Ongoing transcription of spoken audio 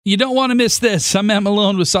You don't want to miss this. I'm Matt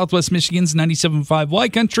Malone with Southwest Michigan's 97.5 Y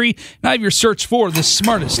Country, and I have your search for the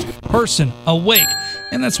smartest person awake.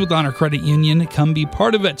 And that's with Honor Credit Union. Come be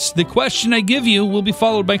part of it. The question I give you will be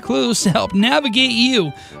followed by clues to help navigate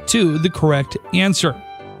you to the correct answer.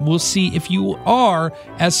 We'll see if you are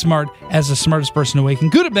as smart as the smartest person awake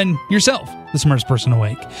and could have been yourself the smartest person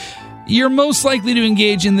awake. You're most likely to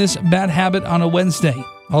engage in this bad habit on a Wednesday,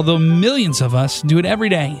 although millions of us do it every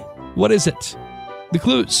day. What is it? The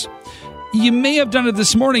clues. You may have done it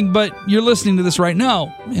this morning, but you're listening to this right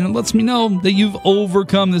now, and it lets me know that you've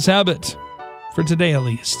overcome this habit. For today, at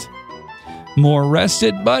least. More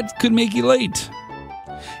rested, but could make you late.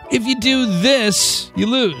 If you do this, you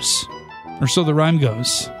lose. Or so the rhyme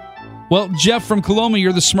goes. Well, Jeff from Coloma,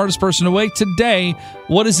 you're the smartest person awake. Today,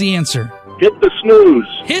 what is the answer? Hit the snooze.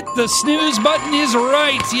 Hit the snooze button is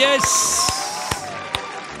right. Yes.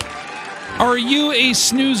 Are you a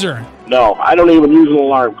snoozer? No, I don't even use an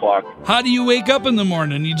alarm clock. How do you wake up in the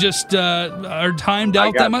morning? You just are timed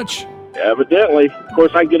out that much? Evidently. Of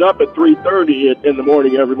course, I get up at 3:30 in the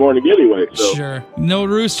morning every morning anyway. So. Sure. No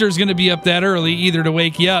rooster's going to be up that early either to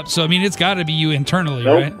wake you up. So, I mean, it's got to be you internally,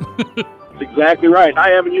 right? That's exactly right. I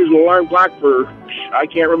haven't used an alarm clock for, I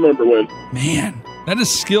can't remember when. Man, that is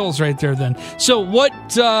skills right there then. So what,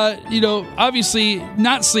 obviously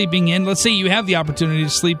not sleeping in, let's say you have the opportunity to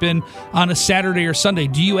sleep in on a Saturday or Sunday.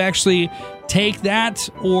 Do you actually take that,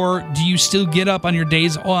 or do you still get up on your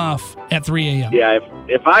days off at 3 a.m.? Yeah,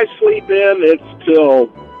 if I sleep in, it's till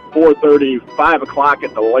 4:30, 5 o'clock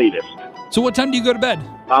at the latest. So what time do you go to bed?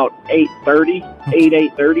 About 8:30,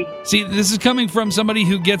 8:30. See, this is coming from somebody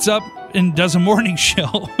who gets up and does a morning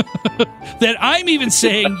show. That I'm even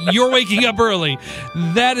saying you're waking up early.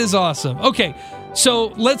 That is awesome. Okay, so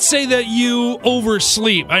let's say that you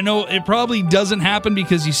oversleep. I know it probably doesn't happen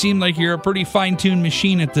because you seem like you're a pretty fine-tuned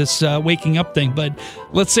machine at this waking up thing, but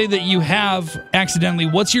let's say that you have accidentally.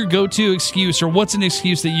 What's your go-to excuse, or what's an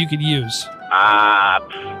excuse that you could use?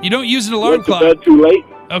 You don't use an alarm clock. Went to bed too late.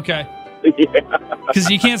 Okay.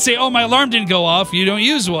 Because you can't say, oh, my alarm didn't go off. You don't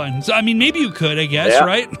use one. So, I mean, maybe you could, I guess,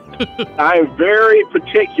 right? I'm very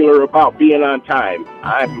particular about being on time.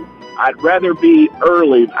 I'd rather be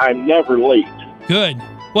early. I'm never late. Good.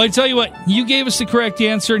 Well, I tell you what, you gave us the correct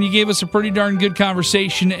answer, and you gave us a pretty darn good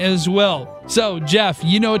conversation as well. So, Jeff,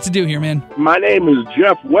 you know what to do here, man. My name is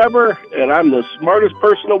Jeff Weber, and I'm the smartest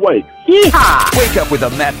person awake. Yeehaw! Wake up with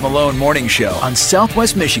a Matt Malone Morning Show on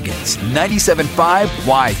Southwest Michigan's 97.5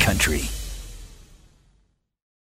 Y Country.